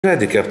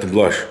Ready, Captain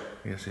Blush.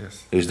 Yes,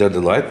 yes. Is that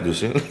the light? Do you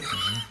see?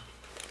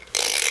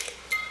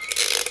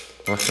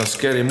 That's a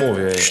scary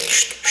movie, eh?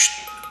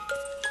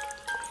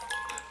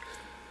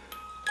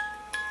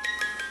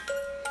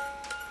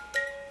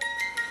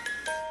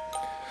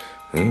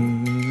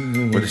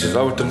 But this is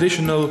our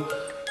traditional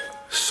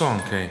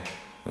song, eh?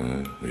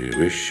 We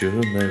wish you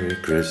a Merry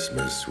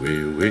Christmas,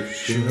 we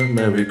wish you a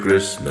Merry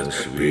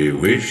Christmas, we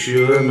wish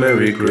you a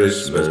Merry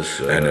Christmas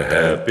and a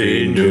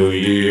Happy New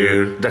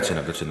Year. That's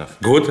enough, that's enough.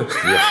 Good? Yes,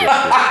 yes,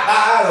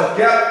 yes.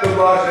 Captain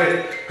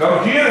Blush,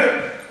 come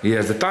here.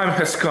 Yes, the time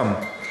has come.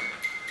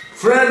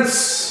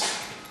 Friends,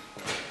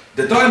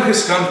 the time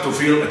has come to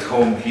feel at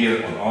home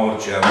here on our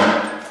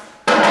channel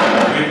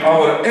with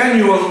our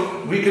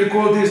annual, we can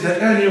call this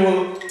the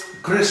annual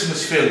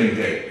Christmas filming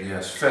day.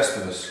 Yes,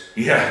 Festivus.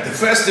 Yeah, the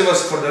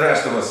festivals for the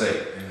rest of us, eh?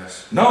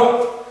 Yes.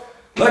 Now,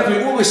 like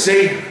we always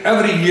say,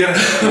 every year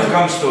it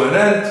comes to an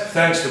end.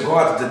 Thanks to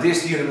God that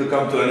this year will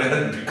come to an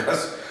end,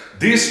 because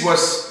this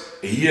was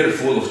a year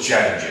full of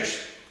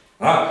challenges.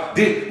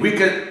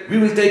 We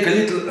will take a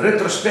little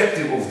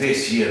retrospective of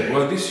this year. Eh?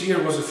 Well, this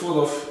year was full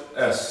of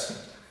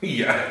S.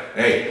 Yeah.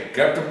 Hey,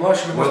 Captain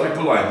Blush, we must be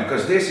polite,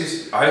 because this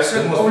is I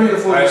said the most only,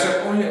 beautiful. I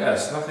said only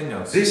S, nothing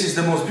else. This is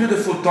the most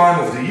beautiful time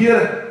of the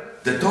year.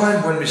 The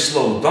time when we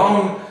slow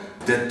down,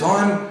 the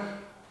time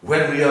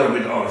when we are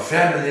with our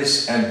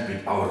families and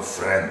with our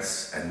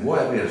friends. And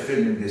why we are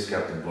filming this,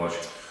 Captain Blush?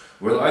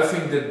 Well, I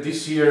think that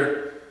this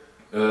year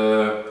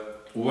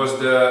was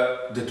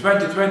the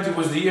 2020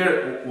 was the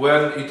year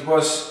when it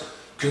was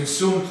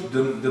consumed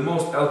the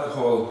most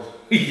alcohol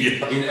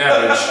in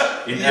average.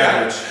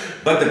 Average.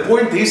 But the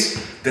point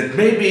is that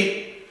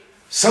maybe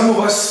some of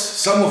us,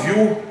 some of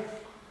you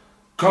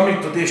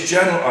coming to this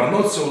channel are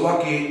not so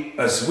lucky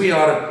as we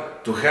are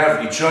to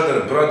have each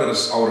other,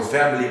 brothers, our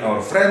family,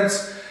 our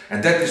friends,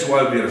 and that is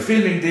why we are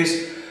filming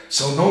this,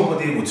 so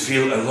nobody would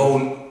feel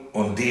alone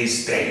on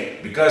this day.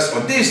 Because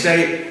on this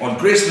day, on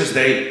Christmas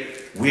Day,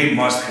 we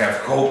must have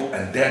hope,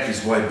 and that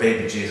is why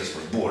baby Jesus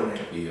was born.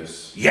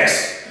 Yes.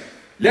 Yes!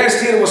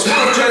 Last year was full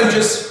of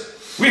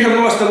challenges. We have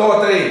lost a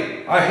lot.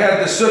 I had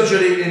the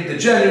surgery in the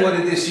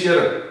January this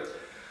year.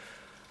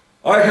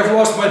 I have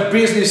lost my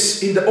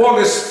business in the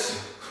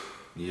August.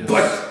 Yes.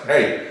 But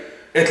hey,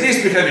 at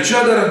least we have each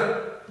other.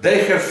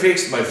 They have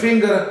fixed my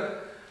finger.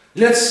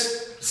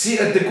 Let's see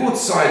at the good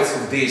sides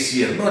of this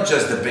year, not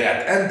just the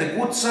bad. And the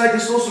good side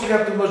is also,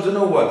 Captain Blush, you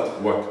know what?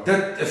 What?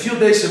 That a few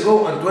days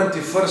ago, on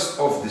 21st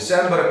of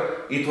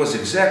December, it was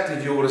exactly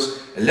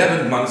viewers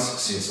 11 months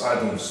since I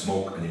don't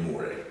smoke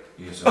anymore. Eh?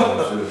 Yes, I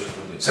will salute you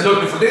for this.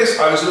 Salute me for this,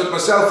 I will salute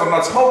myself for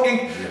not smoking.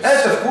 Yes.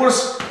 And of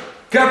course,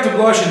 Captain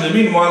Blush in the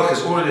meanwhile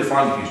has already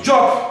found his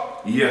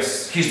job.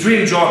 Yes. His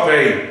dream job,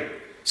 eh?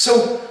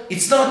 So,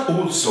 it's not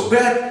all so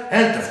bad,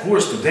 and of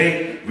course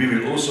today we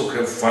will also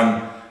have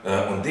fun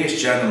on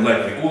this channel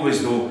like we always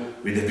do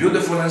with the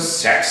beautiful and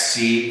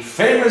sexy,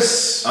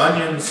 famous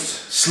onions.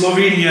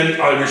 Slovenian.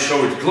 I will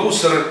show it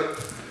closer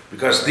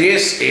because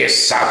this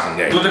is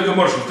something. Do the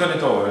commercial, turn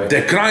it over.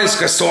 The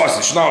Kranjska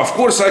sausage. Now of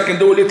course I can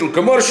do a little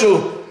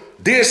commercial.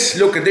 This,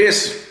 look at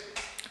this.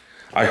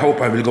 I hope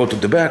I will go to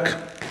the back.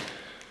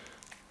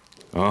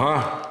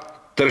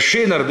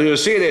 Tershiner, do you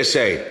see they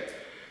say?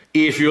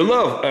 If you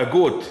love a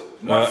good...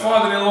 My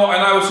father-in-law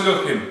and I will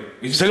salute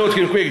him. Salute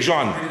him quick,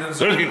 John.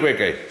 Salute him quick,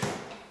 eh?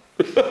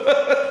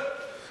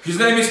 His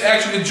name is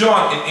actually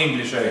John in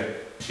English, eh?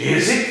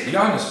 Is it? Be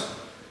honest.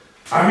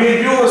 I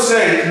mean, you will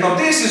say, now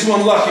this is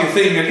one lucky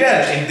thing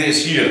again in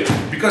this year.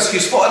 Because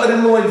his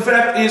father-in-law, in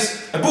fact,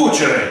 is a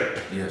butcher,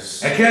 eh?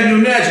 Yes. And can you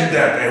imagine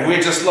that? Eh?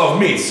 We just love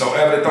meat, so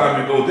every time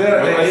we go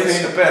there, well,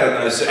 it's a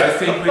paradise. I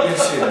think we can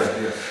see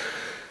that, yes.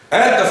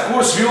 And of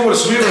course,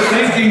 viewers, we were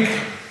thinking...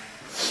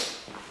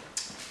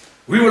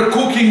 We were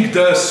cooking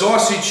the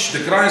sausage, the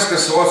Kranjska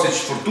sausage,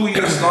 for 2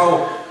 years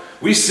now.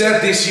 We said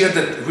this year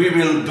that we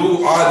will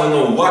do I don't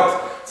know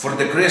what for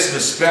the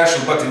Christmas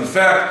special, but in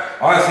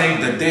fact I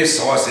think that this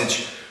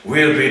sausage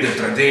will be the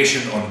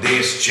tradition on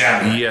this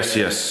channel. Yes,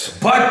 yes.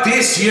 But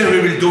this year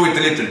we will do it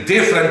a little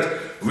different.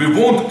 We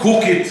won't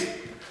cook it.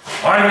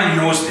 I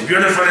will use the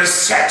beautiful and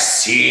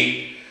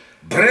sexy,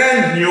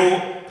 brand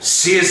new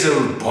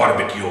sizzle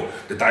barbecue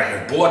that I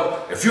have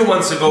bought a few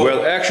months ago.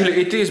 Well, actually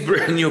it is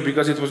brand new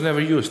because it was never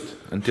used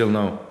until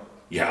now.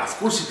 Yeah, of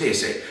course it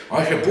is.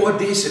 I have bought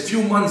this a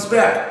few months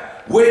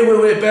back, way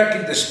back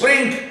in the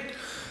spring,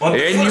 on the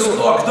first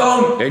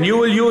lockdown. And you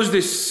will use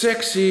this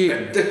sexy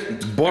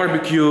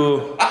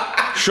barbecue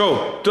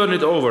show. Turn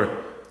it over.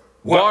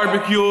 What?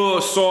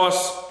 Barbecue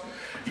sauce.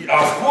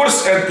 Yeah, of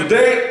course, and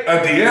today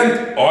at the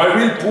end I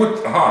will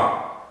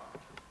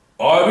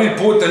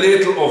put a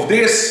little of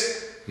this.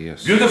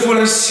 Yes. Beautiful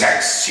and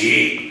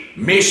sexy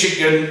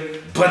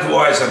Michigan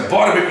Budweiser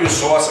barbecue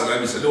sauce, and I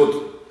will salute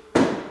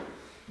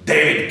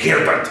David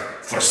Gilbert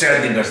for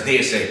sending us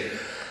this.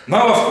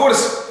 Now, of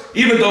course,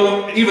 even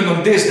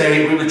on this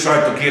day, we will try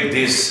to keep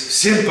this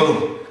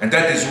simple, and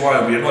that is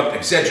why we are not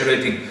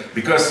exaggerating,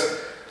 because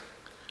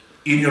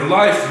in your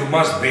life you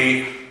must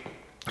be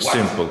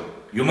simple.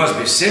 You must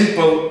be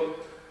simple,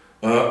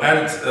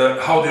 and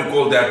how do you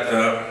call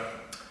that?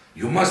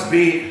 You must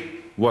be...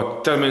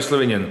 What? Tell me in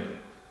Slovenian.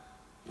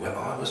 Well,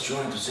 I was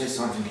trying to say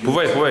something.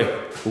 Povej.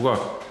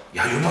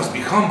 Yeah, you must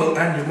be humble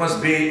and you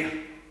must be...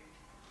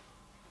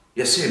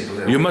 Yeah,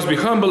 simple. You must be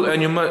humble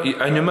and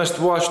you must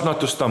watch not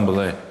to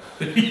stumble, eh?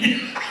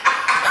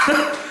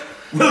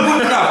 Well,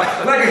 good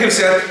enough. Like I have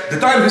said, the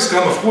time has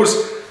come, of course,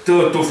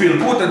 to feel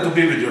good and to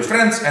be with your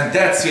friends, and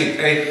that's it,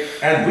 eh?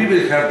 And we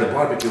will have the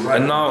barbecue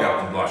right now.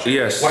 Captain Blush.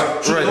 Yes.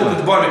 What? Should we open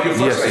the barbecue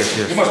first?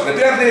 Yes. You must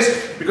prepare this,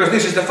 because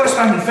this is the first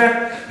time, in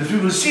fact, that we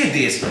will see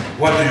this.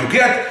 What do you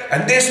get?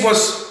 And this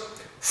was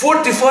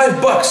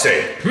 $45,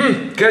 eh?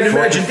 Can you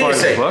imagine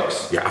this, eh?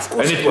 $45? Yeah, of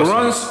course. And it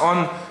runs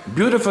on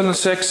beautiful and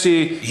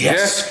sexy Yes.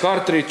 gas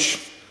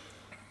cartridge.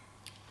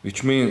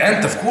 Which means...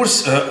 And of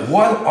course,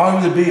 while I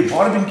will be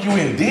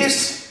barbecuing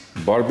this,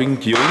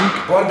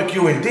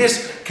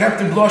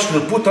 Captain Blush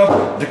will put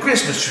up the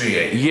Christmas tree,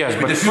 eh? Yes,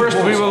 with but a few first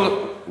we balls will...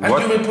 on. And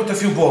you will put a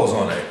few balls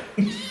on it.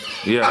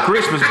 Yeah,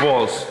 Christmas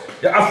balls.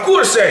 Yeah, of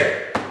course,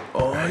 eh?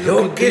 Oh,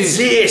 Look at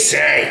this,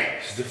 eh?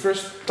 It's the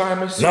first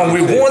time I see Now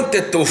we this,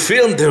 wanted to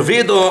film the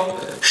video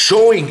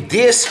showing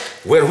this,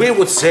 where we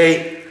would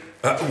say,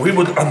 we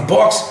would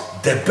unbox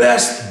the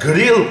best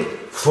grill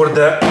for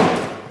the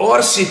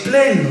RC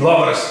plane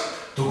lovers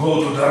to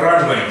go to the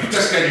runway.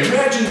 Because can you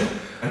imagine?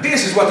 And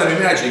this is what I'm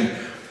imagining.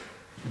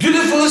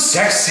 Beautiful,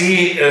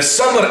 sexy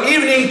summer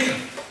evening.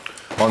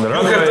 On the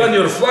runway. You have done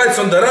your flights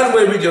on the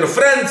runway with your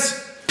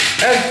friends,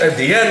 and at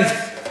the end,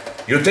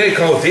 you take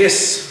out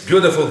this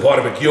beautiful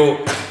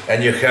barbecue,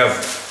 and you have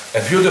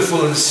a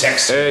beautiful and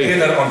sexy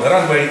dinner on the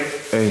runway.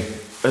 Hey,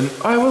 and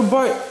I will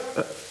buy.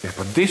 Yeah,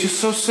 but this is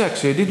so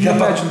sexy. I didn't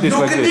imagine this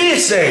like this. Look at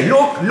this, eh?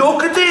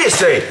 Look at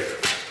this, eh?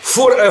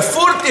 For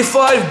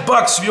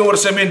 $45,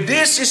 viewers, I mean,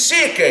 this is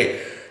sick, eh?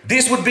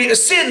 This would be a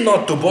sin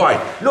not to buy.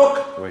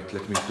 Look. Wait,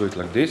 let me do it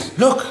like this.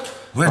 Look,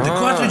 where the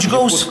cartridge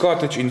goes. You put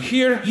cartridge in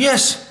here.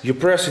 Yes. You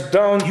press it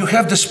down. You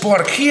have the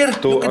spark here.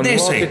 Look at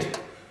this, eh?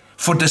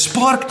 For the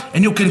spark,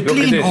 and you can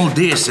clean all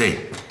this, eh?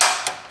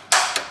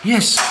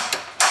 Yes.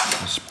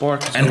 The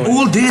spark is and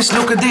all this,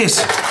 look at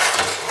this.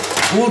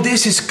 All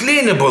this is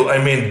cleanable. I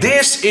mean,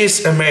 this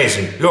is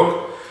amazing.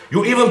 Look,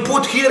 you even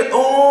put here,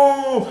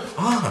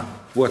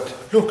 What?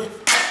 Look.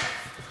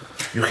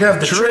 You have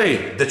the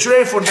tray. The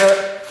tray for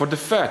the... For the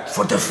fat.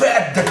 For the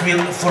fat that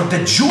will... For the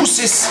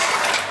juices.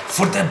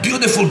 For the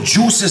beautiful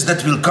juices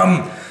that will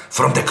come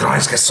from the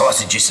Kranjska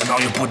sausages. And now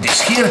you put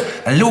this here.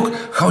 And look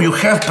how you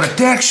have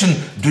protection.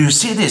 Do you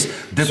see this?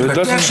 The so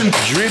protection... it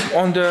doesn't drip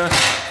on the...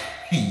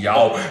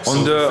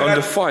 on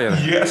the fire.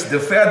 Yes, the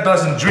fat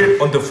doesn't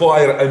drip on the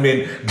fire. I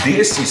mean,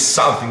 this is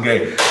something,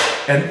 eh?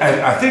 And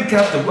I think,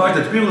 Captain Blush,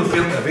 that we will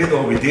film a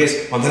video with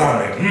this on the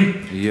runway.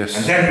 Yes.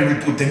 And then we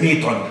will put the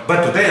meat on.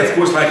 But today, of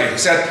course, like I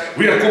said,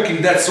 we are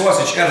cooking that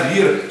sausage every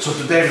year. So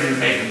today we will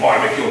make a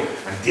barbecue.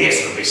 And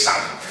this will be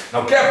something.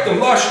 Now, Captain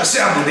Blush,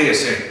 assemble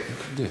this, eh?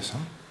 Look at this,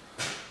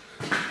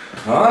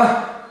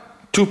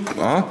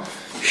 huh?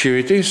 Here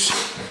it is.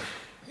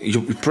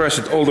 You press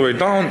it all the way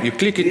down, you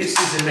click it. This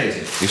is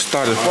amazing. You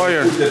start the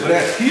fire. Put the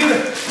bread here,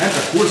 and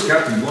of course,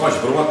 Captain Blush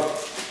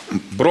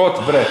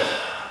brought bread.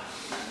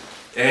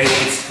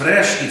 It's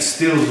fresh, it's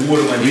still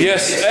warm.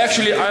 Yes,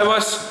 actually, I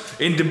was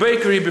in the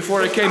bakery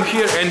before I came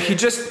here, and he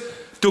just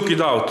took it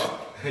out.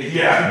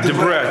 Yeah, the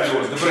bread.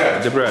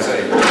 The bread.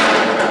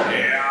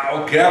 Yeah,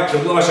 oh,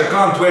 Captain Blush, I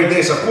can't wait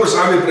this. Of course,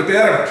 I will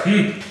prepare.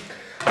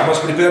 I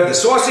must prepare the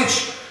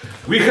sausage.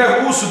 We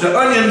have also the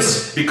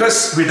onions,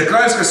 because with the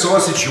Kranjska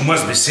sausage you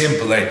must be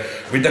simple. Eh?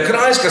 With the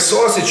Kranjska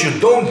sausage you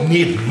don't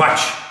need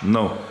much.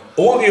 No.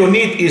 All you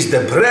need is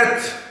the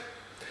bread,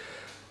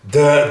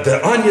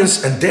 the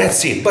onions, and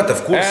that's it. But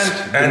of course...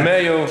 And the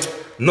mayo.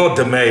 Not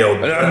the mayo.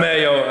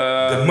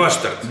 The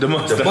mustard. The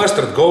mustard. The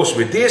mustard goes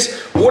with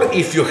this. Or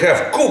if you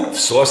have cooked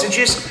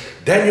sausages,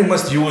 then you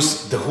must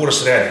use the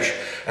horseradish.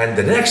 And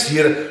the next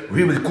year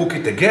we will cook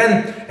it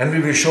again, and we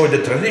will show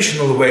the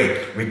traditional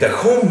way with the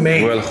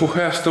homemade. Well, who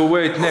has to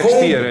wait next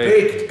year?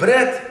 Baked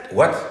bread.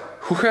 What?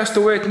 Who has to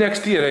wait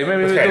next year?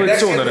 Maybe we'll do it next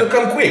sooner. Year will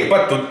come quick,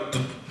 but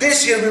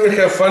this year we will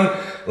have fun,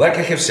 like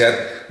I have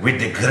said, with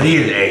the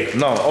grill egg.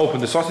 Now open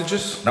the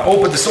sausages. Now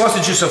open the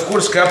sausages, of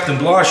course, Captain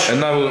Blush.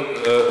 And I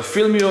will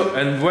film you,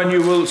 and when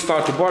you will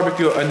start to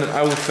barbecue, and then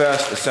I will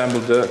fast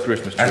assemble the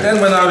Christmas tree. And then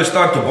when I will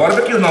start to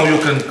barbecue, now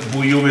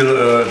you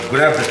will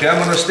grab the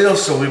camera still,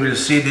 so we will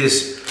see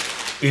this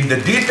in the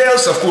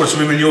details. Of course,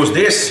 we will use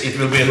this. It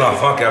will be enough,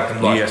 huh, Captain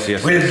Blush?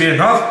 Yes. Will it be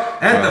enough?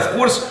 And of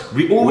course,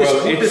 we always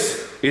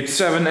It's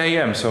 7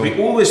 a.m. so we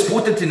always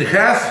put it in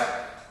half,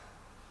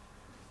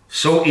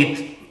 so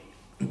it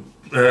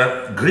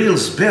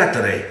grills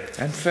better, eh?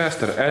 And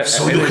faster.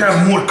 So you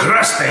have more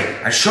crust,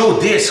 eh? I show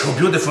this, how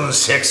beautiful and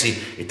sexy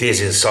it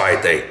is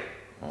inside, eh?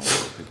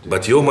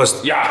 But you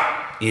must,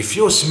 if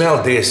you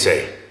smell this,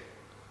 eh?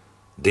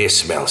 This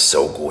smells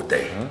so good,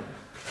 eh?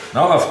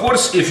 Now, of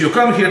course, if you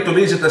come here to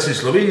visit us in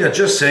Slovenia,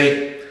 just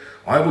say,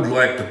 I would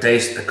like to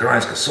taste the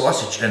Kranjska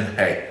sausage, and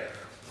hey,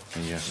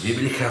 we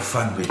will have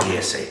fun with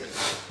this, eh?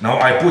 Now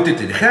I put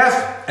it in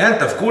half, and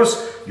of course,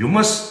 you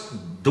must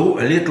do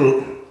a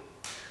little,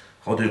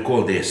 how do you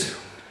call this?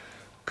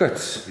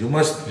 Cuts. You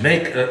must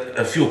make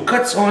a few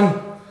cuts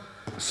on,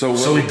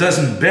 so it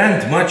doesn't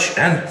bend much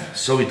and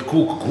so it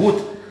cook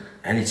good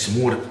and it's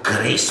more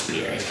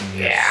crispy. Eh?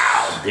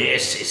 Yeah,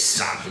 this is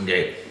something.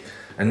 Eh?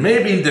 And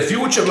maybe in the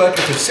future, like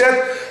I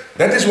said,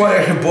 that is why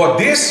I have bought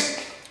this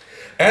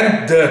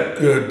and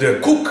the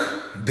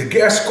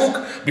gas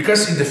cook,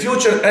 because in the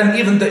future, and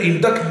even the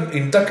induction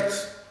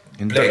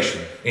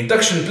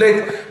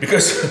plate,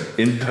 because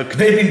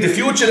maybe in the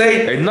future,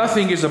 eh? And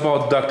nothing is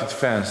about ducted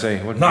fans,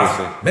 eh? What do you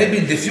say? Maybe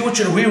in the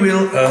future we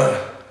will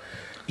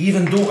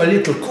even do a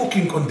little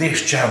cooking on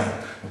this channel.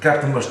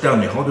 Captain must tell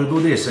me, how do you do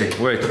this, eh?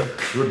 Wait.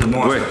 You're the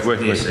master of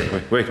this, eh?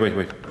 Wait.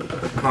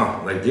 Huh,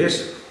 like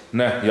this?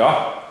 No,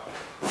 yeah.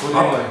 Put it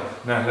in.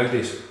 No, like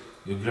this.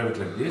 You grab it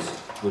like this,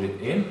 put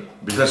it in.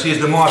 Because he's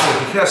the master,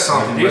 he has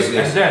something like this.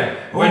 And then,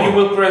 when you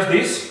will press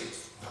this,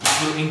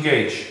 it will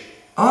engage.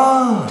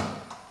 Ah!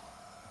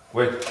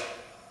 Wait.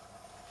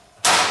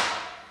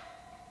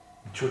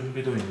 It shouldn't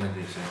be doing like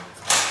this, eh?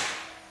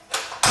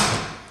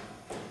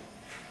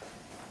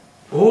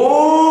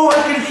 Oh,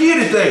 I can hear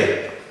it,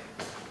 eh?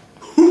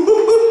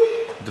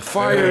 The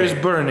fire is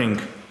burning.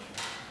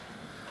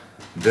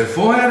 The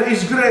fire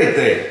is great,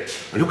 eh?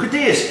 Look at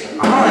this.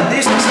 Ah,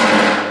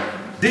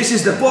 this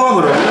is the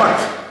power or what?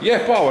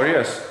 Yeah, power,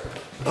 yes.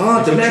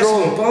 Ah, the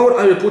maximum power,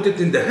 I will put it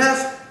in the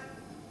half.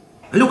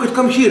 Look at,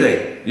 come here,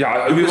 eh?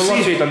 Yeah, we will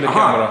not see it on the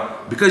camera.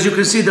 Because you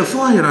can see the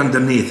fire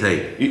underneath,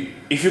 eh?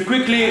 If you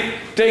quickly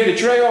take the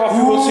tray off,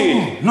 you will see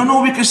it.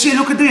 No, we can see,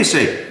 look at this,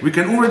 eh? We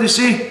can already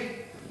see.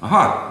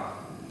 Aha.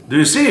 Do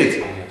you see it?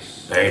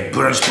 Yes. It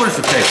burns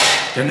perfect, eh?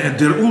 And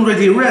they're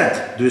already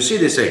red. Do you see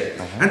this, eh?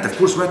 And of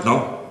course, right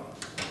now,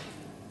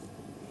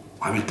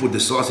 I will put the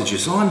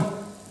sausages on.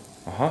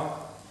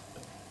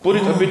 Put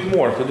it a bit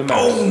more to the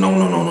max. Oh,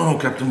 no,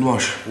 Captain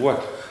Blanche.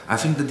 What? I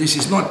think that this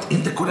is not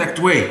in the correct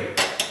way.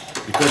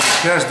 Because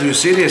it has, do you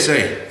see this,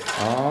 eh?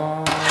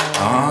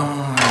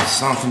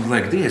 Something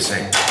like this,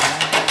 eh?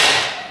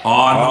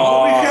 Oh,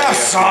 now we have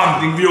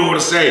something,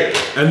 viewers, eh?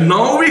 And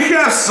now we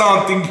have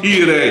something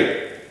here, eh?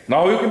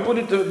 Now you can put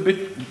it a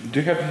bit, do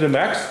you have it to the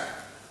max?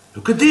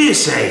 Look at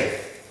this, eh?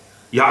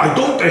 Yeah,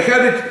 I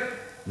have it,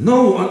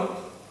 no,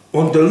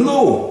 on the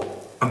low.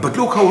 But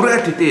look how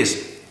red it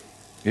is.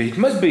 Yeah, it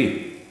must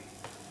be.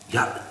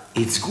 Yeah,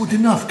 it's good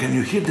enough. Can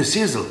you hear the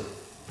sizzle?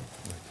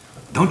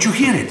 Don't you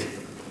hear it?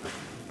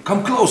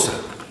 Come closer.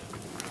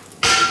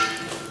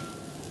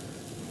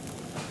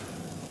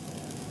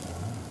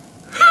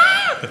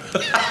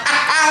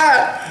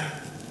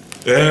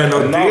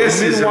 Now,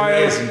 this is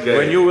amazing.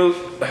 When you will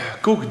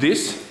cook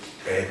this.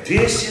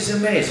 This is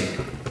amazing.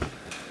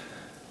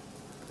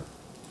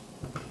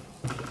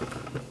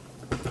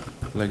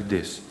 Like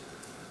this.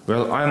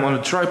 Well, I'm on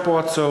a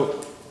tripod,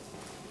 so...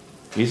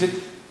 Is it?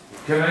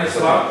 Can I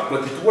start?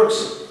 But it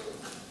works.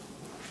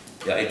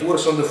 Yeah, it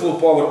works on the full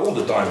power all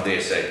the time,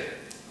 they say.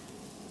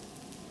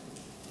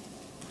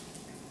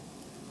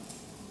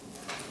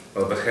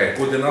 Well, but hey,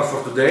 good enough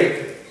for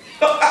today.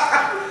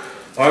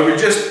 I will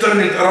just turn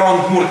it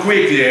around more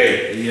quickly,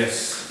 eh?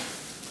 Yes.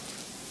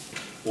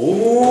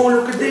 Oh,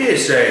 look at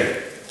this,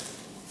 eh?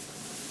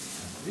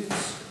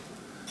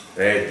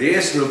 Hey,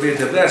 this will be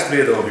the best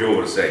video of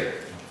yours, eh?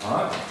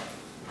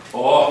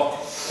 Oh.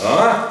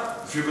 Huh?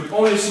 If you could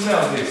only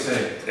smell this,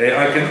 eh? Hey,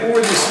 I can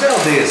already smell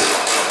this.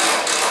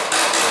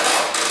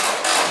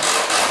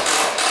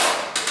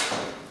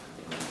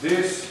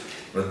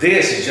 But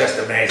this is just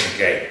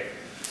amazing, eh?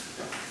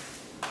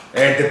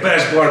 And the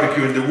best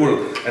barbecue in the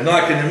world. And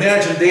I can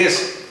imagine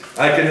this.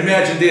 I can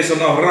imagine this on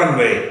our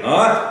runway,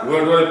 huh?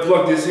 Where do I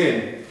plug this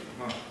in?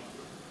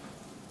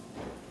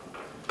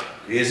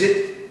 Is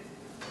it?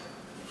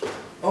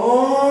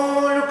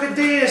 Oh, look at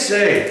this,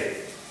 eh?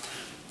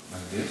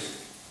 Like this.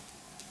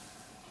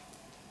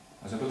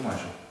 As a good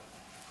macho.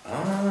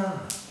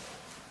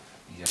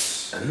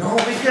 Yes. And now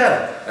we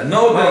got it. And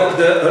now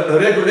the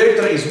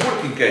regulator is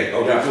working, eh?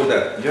 How do you do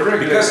that?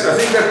 Because I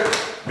think that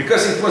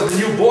because it was the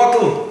new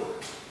bottle,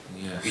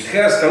 it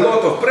has a lot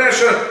of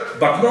pressure,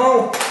 but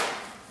now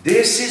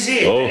this is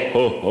it.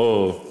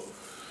 Oh.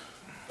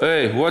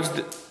 Hey, what's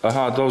the...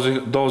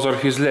 those are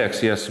his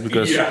legs, yes,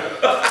 because... Yeah.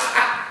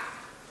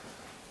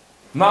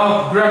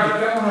 Now grab the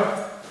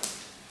camera.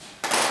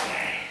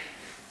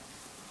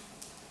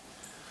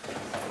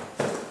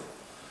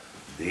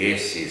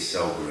 This is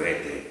so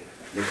great, eh?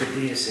 Look at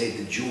this, eh?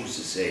 The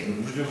juices, eh?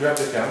 Would you grab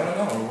the camera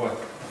now or what?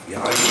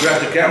 Yeah, you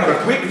grab the camera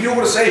quick,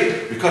 viewers,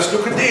 eh? Because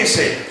look at this,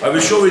 eh? I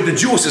will show you the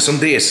juices on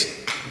this.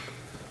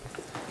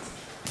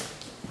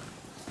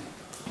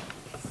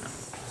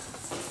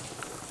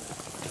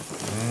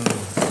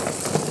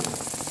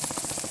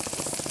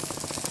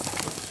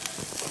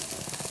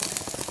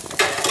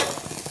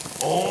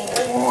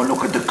 Oh,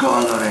 look at the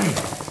color, eh?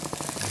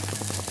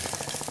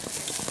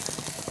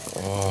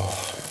 Oh.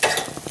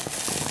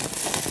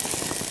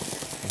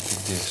 Look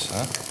at this,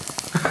 huh?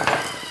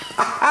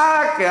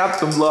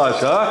 Captain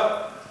Blush,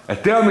 huh?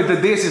 And tell me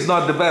that this is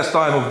not the best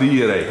time of the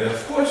year, eh?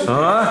 Of course it is.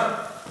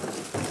 Huh?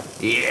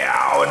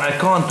 Yeah, and I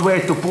can't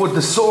wait to put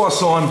the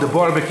sauce on, the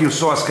barbecue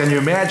sauce. Can you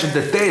imagine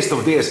the taste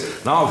of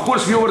this? Now, of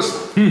course, viewers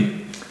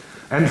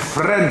and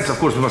friends, of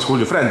course, we must call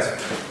you friends.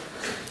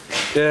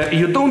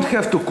 You don't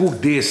have to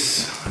cook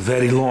this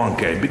very long,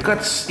 okay?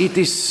 Because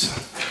it's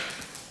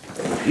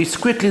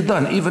quickly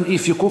done. Even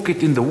if you cook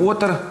it in the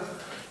water,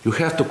 you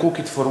have to cook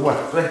it for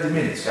what? 20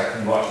 minutes,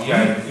 Captain Bosch?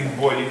 Yeah, in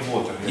boiling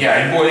water.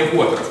 Yeah, in boiling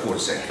water, of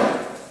course.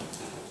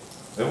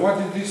 What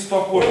did this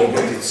stop Oh, working?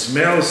 but it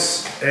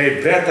smells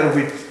better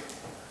with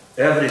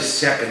every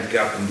second,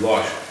 Captain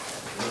Bosch.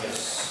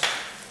 Yes.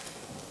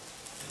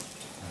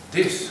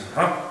 This,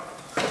 huh?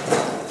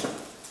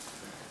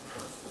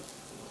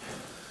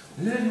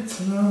 Let it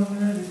snow,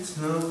 let it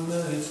snow,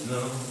 let it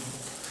snow.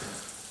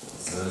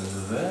 'Cause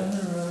the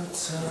weather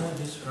outside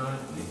is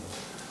frightening.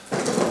 The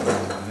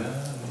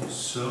weather is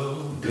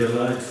so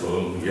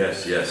Delightful.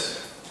 Yes, yes.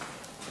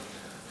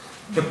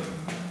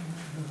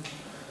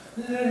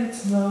 Let it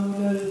snow,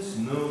 let it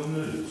snow,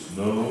 let it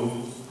snow.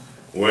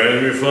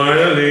 When we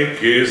finally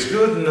kiss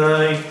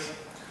goodnight,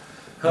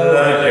 I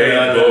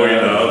hate going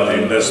out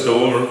in the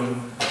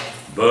storm.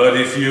 But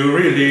if you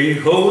really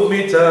hold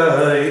me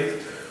tight,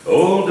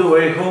 all the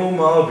way home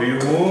I'll be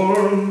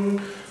warm.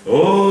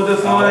 Oh, the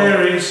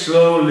fire is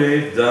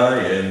slowly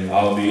dying.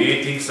 I'll be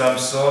eating some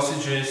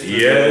sausages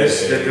today.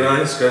 Yes, the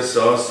Kranjska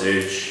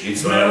sausage. It But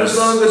smells- as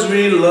long as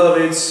we love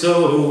it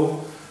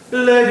so,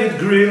 let it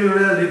grill,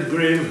 let it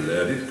grill,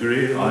 let it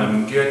grill.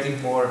 I'm getting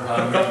more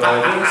hungry by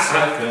the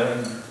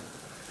second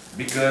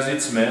because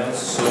it smells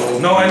so.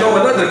 No, I know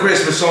another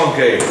Christmas song,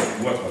 Kay.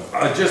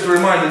 What? Just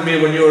reminded me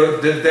when you were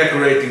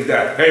decorating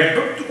that. Hey,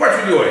 what are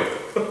you doing?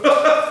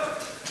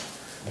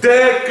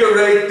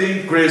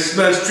 Decorating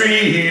Christmas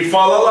tree, fa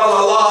la la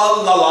la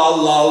la la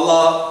la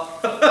la.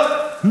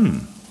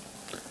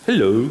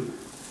 Hello.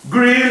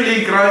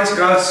 Grilling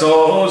Kranjska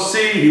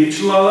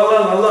sausage, la la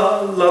la la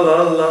la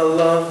la la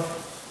la.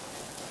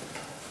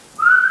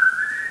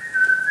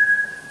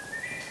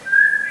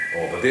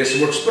 Oh, but this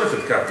works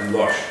perfect, Captain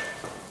Bosch.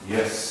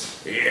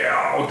 Yes.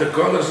 Yeah, oh, the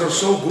colors are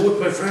so good,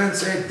 my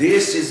friends. Hey,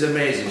 this is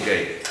amazing,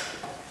 hey.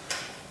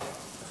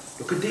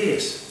 Look at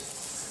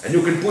this. And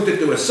you can put it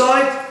to a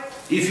side.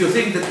 If you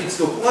think that it's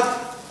too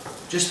hot,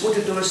 just put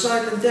it to a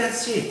side and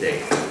that's it, eh?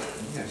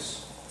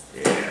 Yes.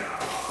 Yeah.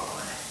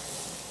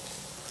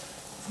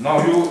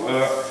 Now you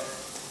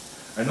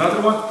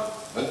another one.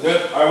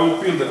 Then I will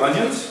peel the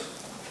onions.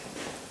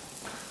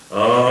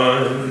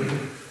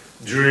 I'm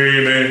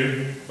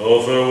dreaming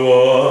of a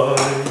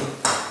white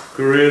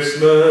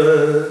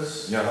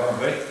Christmas. Yeah,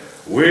 wait.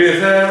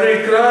 With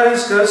every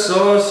Kranjska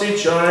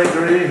sausage I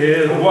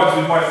grill. What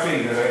with my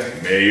finger?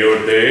 Eh? May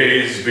your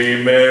days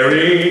be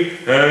merry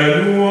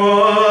and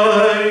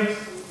white.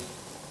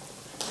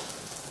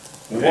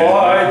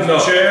 White No.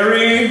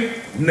 cherry.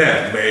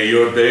 Nah, may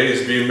your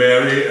days be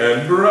merry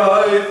and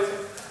bright,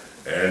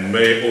 and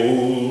may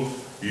all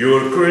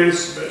your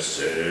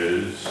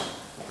Christmases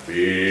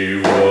be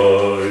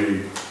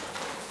white.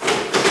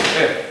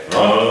 Eh.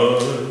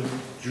 I'm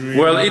dreaming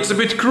Well, it's a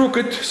bit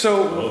crooked,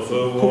 so of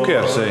a who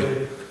cares, eh?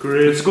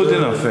 white It's good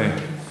enough, eh?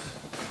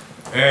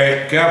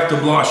 Hey, Captain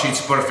Blush,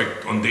 it's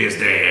perfect on this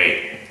day,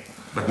 eh?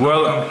 But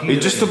Well,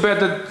 it's just too bad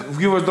that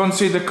viewers don't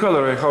see the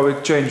color, eh? How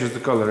it changes the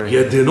color, eh?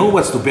 Yeah, do you know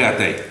what's too bad,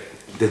 eh?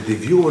 That the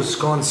viewers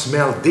can't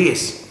smell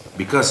this.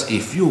 Because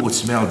if you would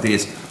smell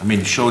this, I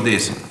mean, show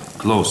this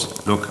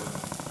close, look.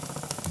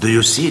 Do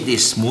you see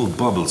these smooth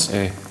bubbles?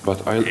 Eh,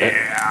 but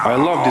I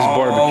love this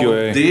barbecue,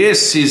 eh?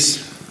 This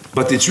is,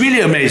 but it's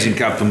really amazing,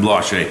 Captain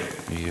Blush, eh?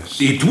 Yes.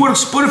 It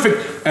works perfect,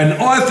 and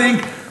I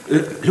think,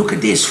 look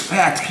at this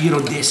fat here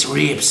on these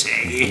ribs,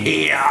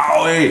 eh?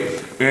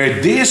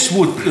 Yeah, this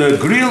would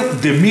grill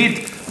the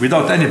meat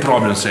without any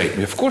problems, eh?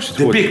 Of course it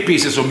The would. big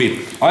pieces of meat.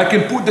 I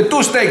can put the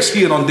 2 steaks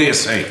here on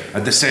this, eh?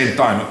 At the same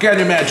time. Can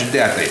you imagine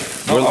that, eh?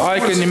 Now, Well, of I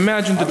course, can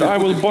imagine that I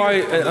will put it buy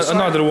here on the side.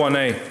 another one,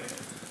 eh?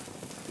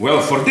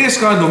 Well, for this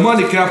kind of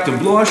money, Captain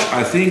Blush,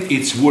 I think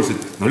it's worth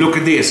it. Now look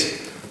at this.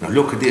 Now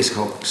look at this,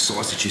 how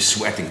sausage is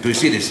sweating. Do you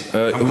see this?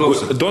 Come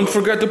closer. Don't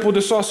forget to put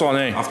the sauce on,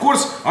 eh? Of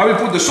course, I will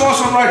put the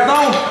sauce on right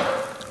now.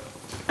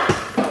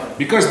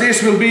 Because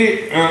this will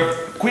be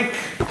quick.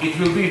 It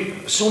will be,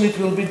 soon it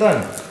will be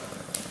done.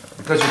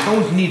 Because you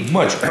don't need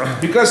much.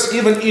 Because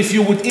even if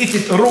you would eat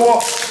it raw,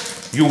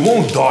 you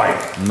won't die.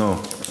 No.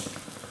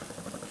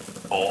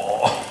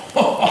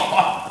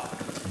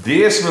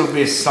 This will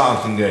be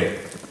something, eh?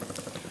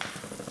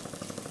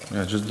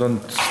 Yeah, just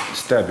don't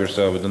stab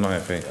yourself with the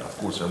knife, eh? Of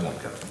course I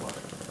won't, Captain Blush.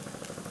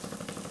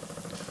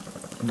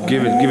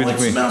 Give it It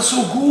to me. smells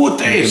so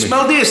good, eh?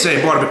 Smell this,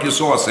 eh? Barbecue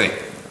sauce, eh?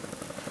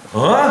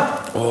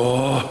 Huh?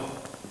 Oh,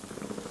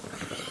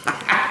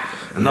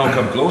 And now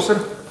come closer.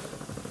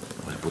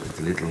 I put it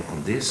a little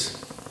on this.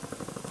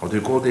 How do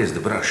you call this? The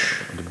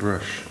brush. the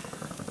brush.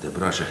 The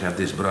brush. I have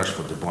this brush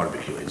for the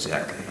barbecue,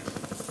 exactly.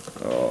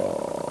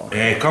 Oh.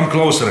 Hey, come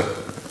closer.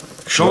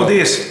 Show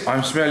this.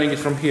 I'm smelling it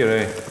from here,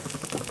 eh?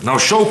 Now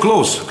show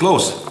close,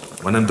 close.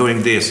 When I'm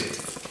doing this.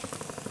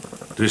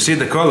 Do you see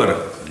the color?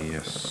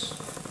 Yes.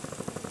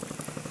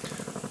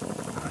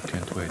 Oh, I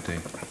can't wait, eh?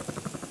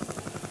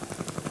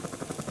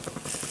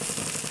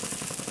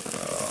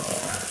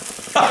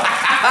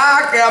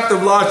 Captain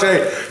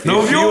Blanche,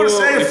 no viewers,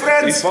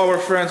 friends. If our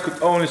friends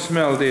could only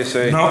smell this,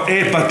 No,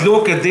 but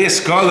look at this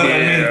color. I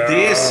mean,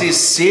 this is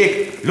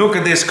sick. Look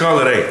at this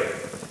color,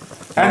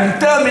 And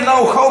tell me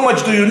now, how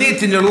much do you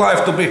need in your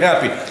life to be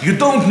happy? You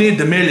don't need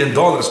 $1 million.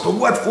 But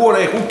what for,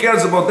 Who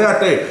cares about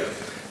that,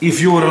 If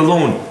you're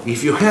alone,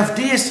 if you have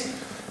this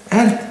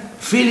and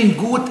feeling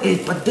good,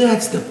 but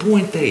that's the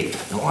point,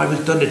 Now I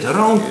will turn it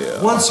around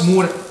once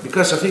more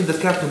because I think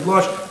that Captain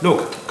Blanche,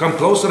 look, come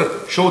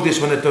closer, show this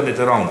when I turn it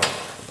around.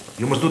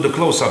 You must do the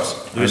close-ups.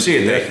 Do you see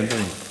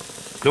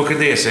it, Look at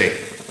this,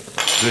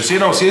 Do you see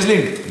now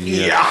sizzling?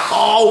 Yeah.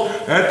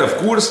 And of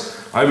course,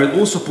 I will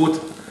also put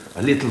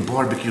a little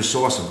barbecue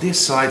sauce on this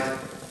side.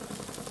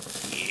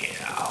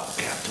 Yeah,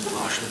 Captain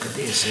Blanche, look at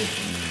this,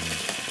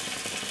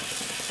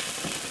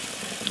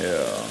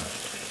 Yeah.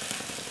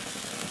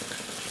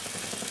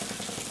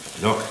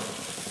 Look.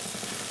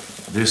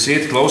 Do you see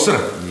it closer?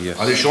 Yes.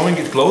 Are you showing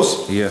it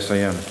close? Yes, I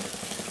am.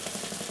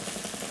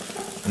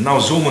 And now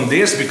zoom on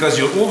this, because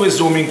you're always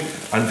zooming,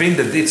 and when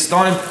that it's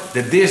time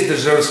that this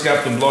deserves,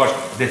 Captain Blanche,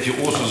 that you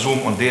also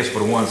zoom on this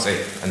for once,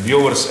 And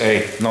viewers,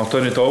 Now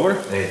turn it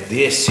over.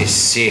 This is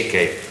sick,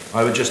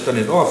 I will just turn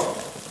it off.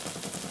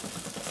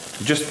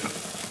 Just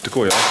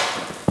такой,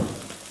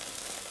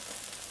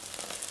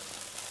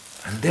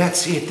 And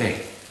that's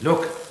it,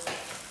 Look.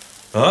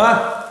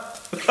 Huh?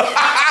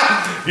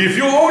 If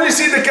you only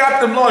see the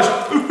Captain Blanche,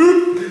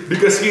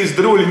 because he is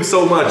drooling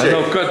so much.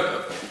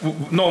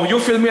 No, you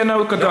film me and I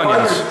will cut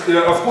onions.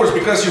 Of course,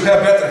 because you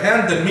have better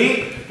hand than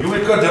me, you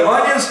will cut the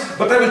onions.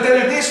 But I will tell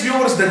you this,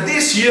 viewers, that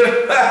this year,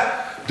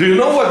 do you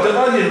know what the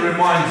onion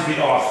reminds me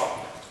of?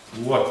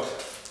 What?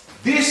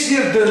 This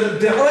year,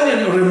 the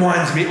onion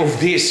reminds me of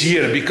this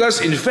year, because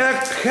in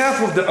fact,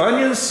 half of the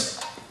onions,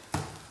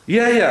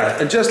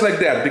 and just like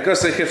that,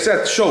 because I have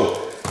said,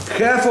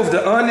 half of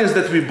the onions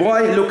that we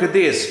buy, look at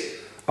this,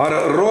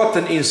 are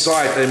rotten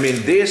inside. I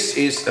mean, this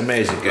is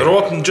amazing.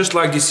 Rotten just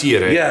like this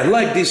year, Yeah,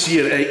 like this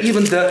year.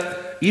 Even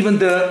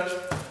the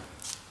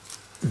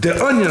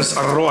onions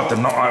are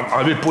rotten. Now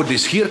I will put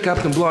this here,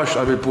 Captain Blanche.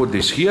 I will put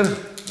this here.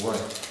 Why?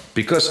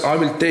 Because I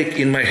will take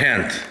in my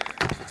hand.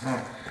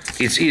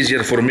 It's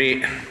easier for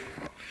me,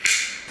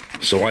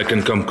 so I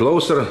can come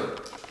closer,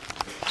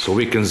 so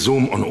we can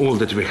zoom on all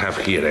that we have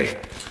here.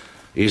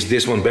 Is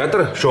this one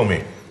better? Show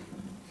me.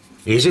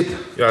 Is it?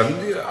 Yeah,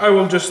 I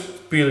will just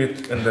peel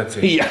it and that's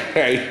it. Yeah.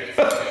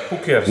 Who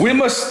cares? We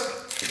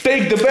must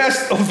take the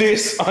best of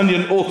this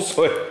onion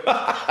also.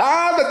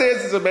 But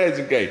this is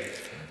amazing,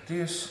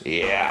 This?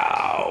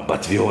 Yeah,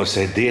 but we all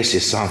say this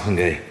is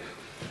something,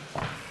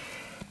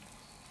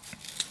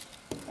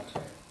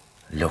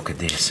 Look at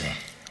this,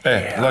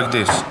 Like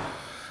this.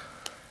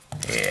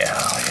 Yeah.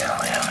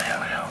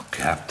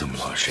 Captain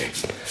Blanche.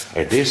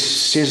 This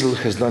sizzle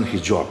has done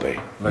his job,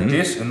 Like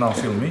this, and now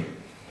film me.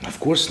 Of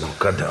course, now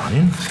cut the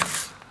onion.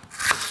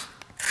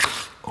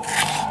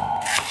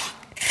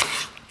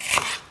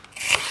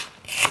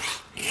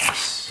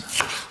 Yes.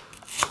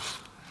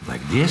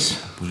 Like this.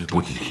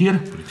 Put it here.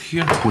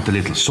 Put a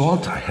little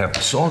salt. I have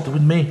the salt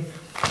with me.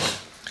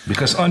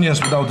 Because onions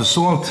without the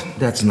salt,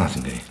 that's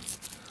nothing,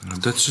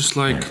 That's just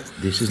like...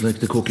 This is like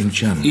the cooking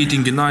channel.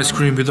 Eating an ice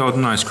cream without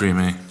an ice cream,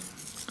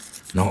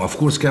 Now, of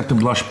course, Captain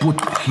Blanche put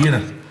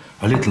here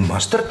a little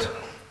mustard.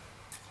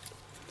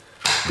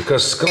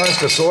 Because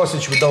Kranjska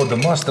sausage without the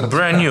mustard...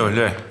 Brand new,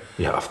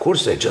 Yeah, of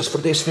course, just for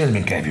this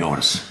filming,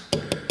 yours.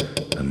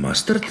 A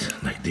mustard,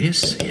 like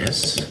this,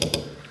 yes.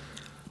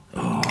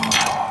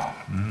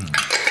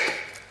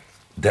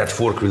 That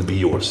fork will be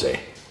yours,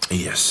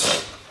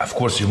 Yes. Of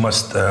course, you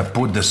must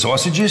put the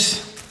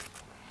sausages.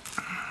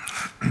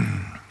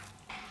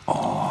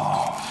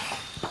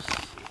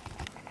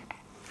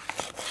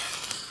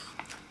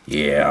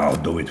 Yeah,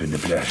 I'll do it with the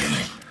pleasure,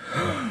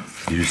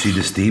 Do you see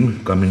the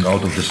steam coming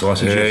out of the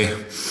sausages?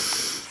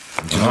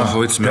 Do you know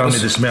how it smells?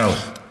 Tell me the smell.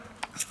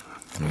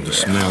 The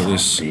smell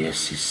is...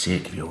 This is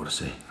sick,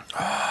 viewers,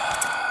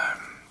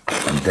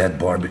 And that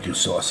barbecue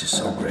sauce is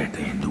so great,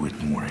 Do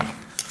it more,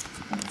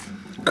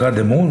 Cut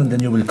them all, and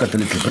then you will cut a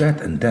little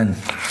bread, and then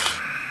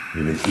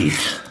you will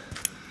eat.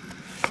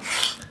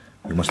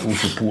 You must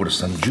also pour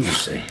some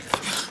juice,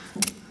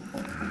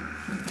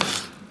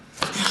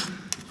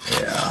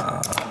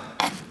 Yeah.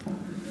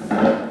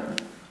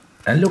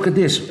 And look at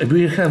this.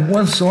 We have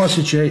one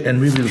sausage, and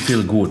we will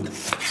feel good.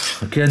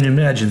 Can you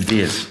imagine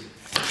this?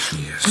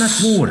 Yes.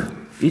 Not more.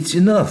 It's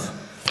enough.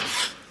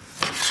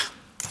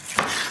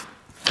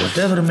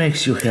 Whatever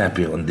makes you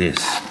happy on this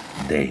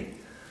day.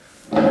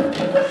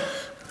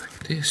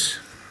 Like this.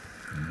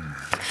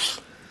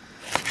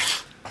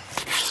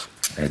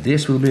 And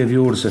this will be,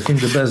 viewers, I think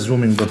the best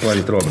zooming by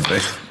Parit Robert.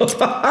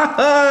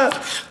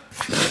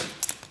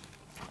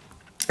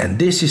 And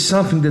this is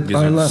something that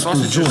I love to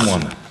zoom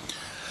on.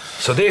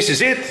 So this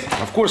is it.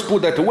 Of course,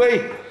 put that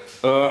away.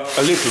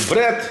 A little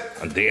bread.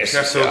 And this.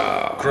 So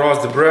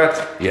cross the bread.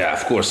 Yeah,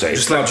 of course.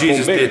 Just like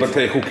Jesus did. But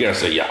who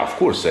cares? Yeah, of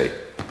course.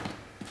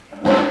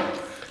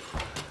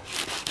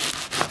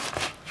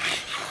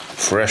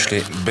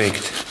 Freshly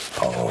baked.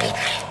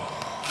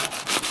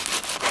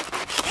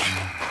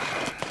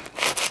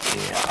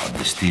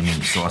 the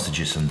steaming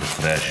sausages and the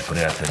fresh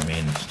bread. I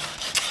mean,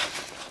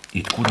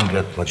 it couldn't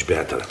get much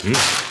better.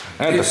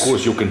 And of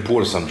course you can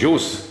pour some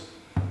juice.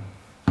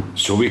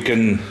 So we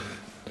can...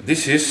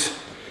 This is...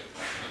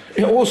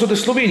 Yeah, also the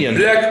Slovenian.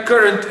 Black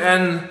currant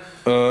and...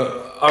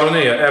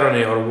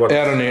 Aronia or what?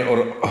 Aronia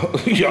or...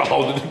 yeah,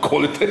 how did you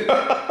call it?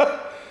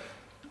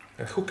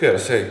 Who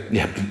cares, hey?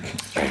 Yeah.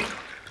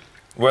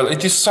 Well,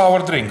 it is sour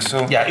drink,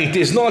 so... Yeah, it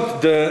is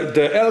not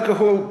the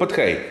alcohol, but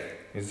hey.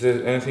 Is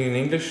there anything in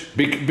English?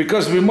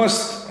 Because we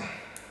must...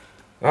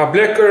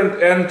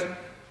 Blackcurrant and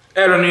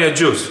Aronia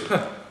juice.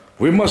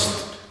 We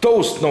must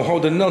toast, no, how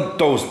they not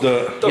toast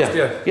the... Toast,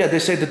 yeah. Yeah, they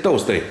say the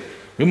toast, eh?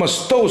 We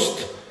must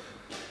toast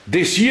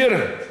this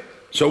year.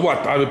 So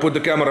what, I will put the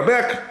camera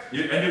back. And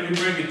you can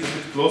bring it a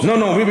bit closer?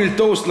 No, we will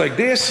toast like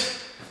this.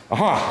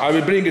 I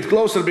will bring it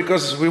closer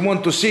because we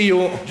want to see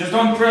you. Just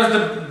don't press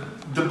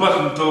the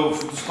button to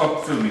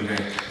stop filming, eh?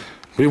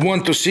 We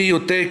want to see you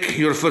take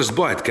your first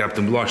bite,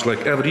 Captain Blush,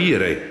 like every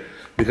year, eh?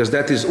 Because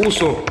that is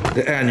also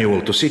the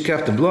annual, to see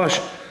Captain Blush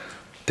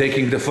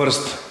taking the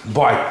first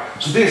bite.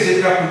 So this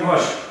is Captain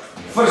Blush.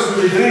 First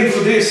we will drink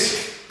for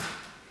this.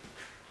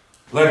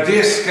 Like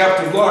this,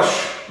 Captain Blush.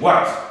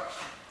 What?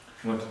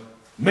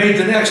 May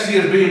the next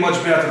year be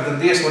much better than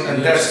this one,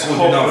 and that's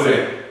good enough,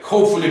 eh?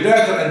 Hopefully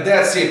better, and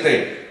that's it,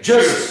 eh?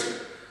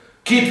 Just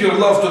keep your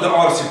love to the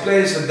RC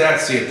place, and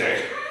that's it,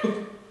 eh?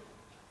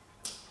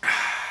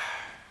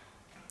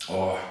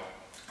 Oh,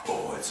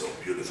 it's so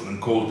beautiful and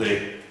cold,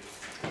 eh?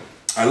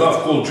 I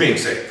love cold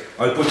drinks, eh?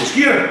 I'll put this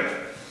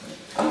here.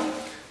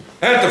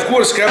 And of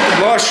course, Captain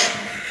Blush.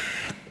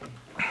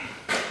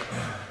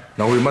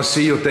 Now we must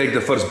see you take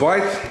the first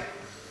bite.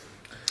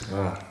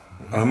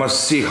 I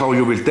must see how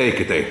you will take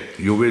it, eh?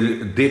 You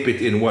will dip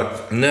it in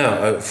what?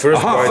 No,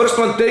 first bite. First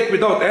one take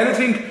without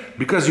anything,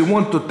 because you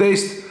want to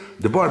taste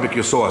the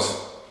barbecue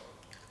sauce.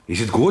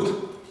 Is it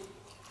good?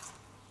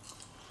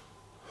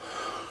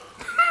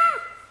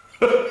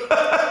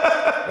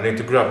 I need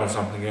to grab on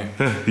something, eh?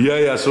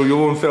 yeah, so you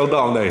won't fall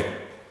down, eh?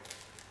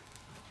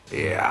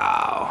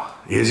 Yeah,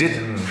 is it?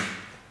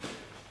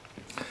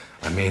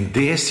 I mean,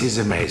 this is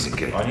amazing,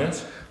 eh?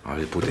 Onions? I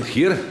will put it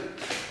here.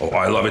 Oh,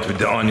 I love it with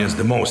the onions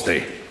the most,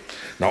 eh?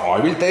 Now I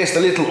will taste a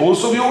little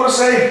also, viewers,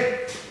 eh?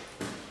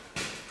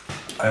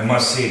 I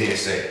must say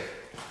this, eh?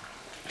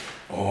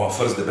 Oh,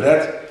 first the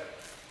bread.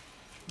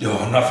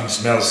 Oh, nothing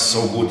smells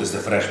so good as the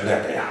fresh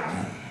bread, eh?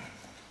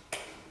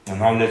 And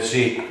now let's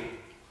see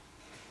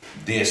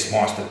this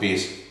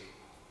masterpiece.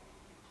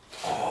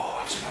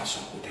 Oh, it smells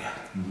so good, yeah.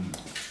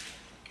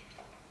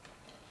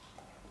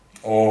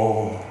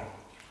 Oh.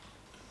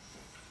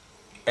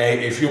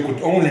 Hey, if you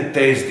could only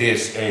taste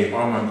this, hey.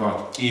 Oh my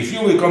God. If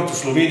you will come to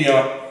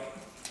Slovenia,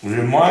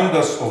 remind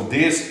us of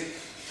this,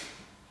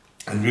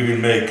 and we will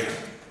make.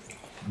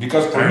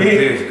 Because for me,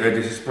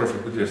 this is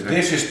perfect with this.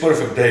 This is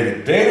perfect,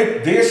 David.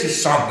 David, this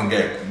is something,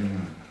 eh?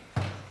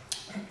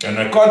 And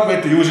I can't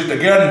wait to use it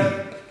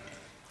again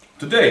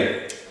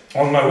today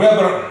on my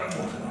Weber.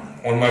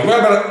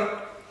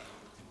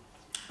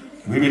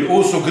 We will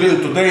also grill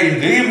today in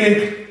the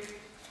evening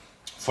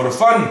for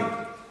fun,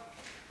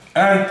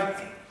 and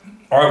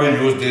I will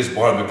use this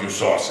barbecue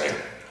sauce, eh?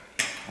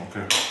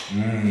 Okay.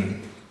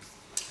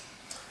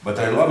 But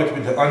I love it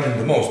with the onion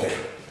the most, eh?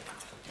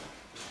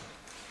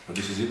 But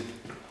this is it.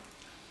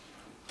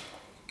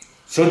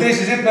 So this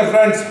is it, my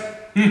friends.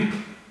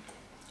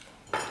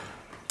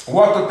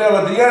 What to tell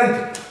at the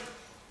end?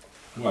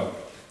 What?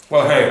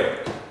 Well, hey,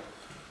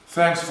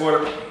 Thanks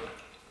for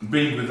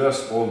being with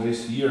us all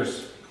these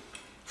years.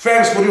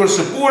 thanks for your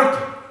support.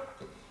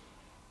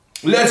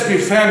 Let's be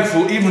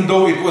thankful, even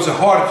though it was a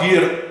hard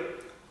year,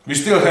 we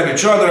still have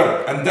each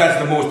other, and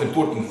that's the most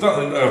important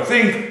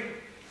thing.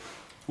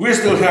 We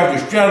still have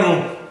this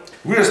channel,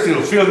 we're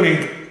still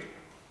filming.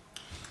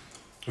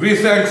 We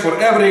thank for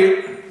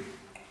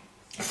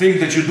everything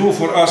that you do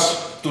for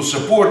us, to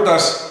support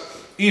us.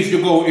 If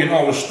you go in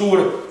our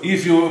store,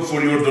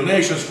 for your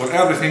donations, for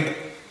everything,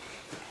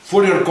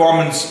 for your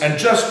comments, and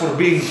just for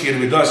being here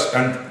with us.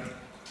 And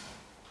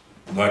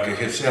like I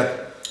have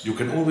said, you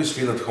can always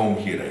feel at home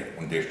here,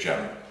 on this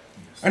channel.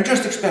 Yes. And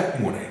just expect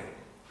more,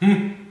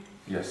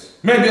 Yes.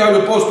 Maybe I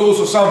will post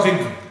also something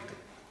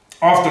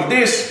after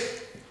this.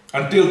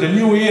 Until the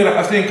new year,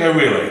 I think I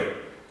will.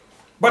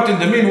 But in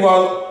the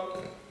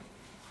meanwhile,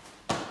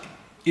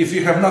 if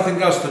you have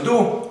nothing else to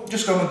do,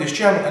 just come on this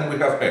channel, and we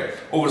have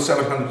over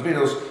 700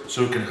 videos,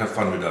 so you can have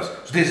fun with us.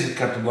 So this is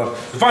Captain Blush.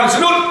 The final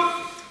salute!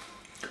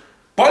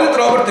 Pilot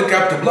Robert and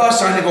Captain Blush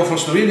signing off from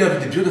Slovenia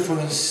with the beautiful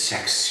and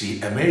sexy,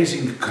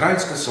 amazing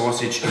Kranjska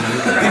sausage in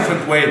a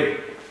different way.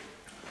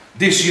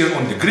 This year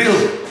on the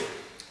grill.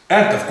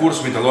 And of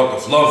course with a lot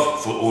of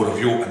love for all of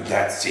you. And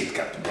that's it,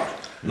 Captain Blush.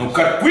 Now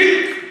cut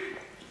quick!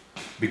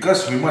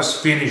 Because we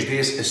must finish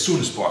this as soon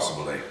as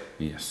possible, eh?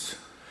 Yes.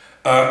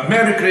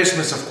 Merry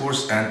Christmas, of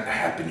course, and a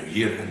Happy New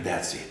Year, and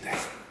that's it, eh?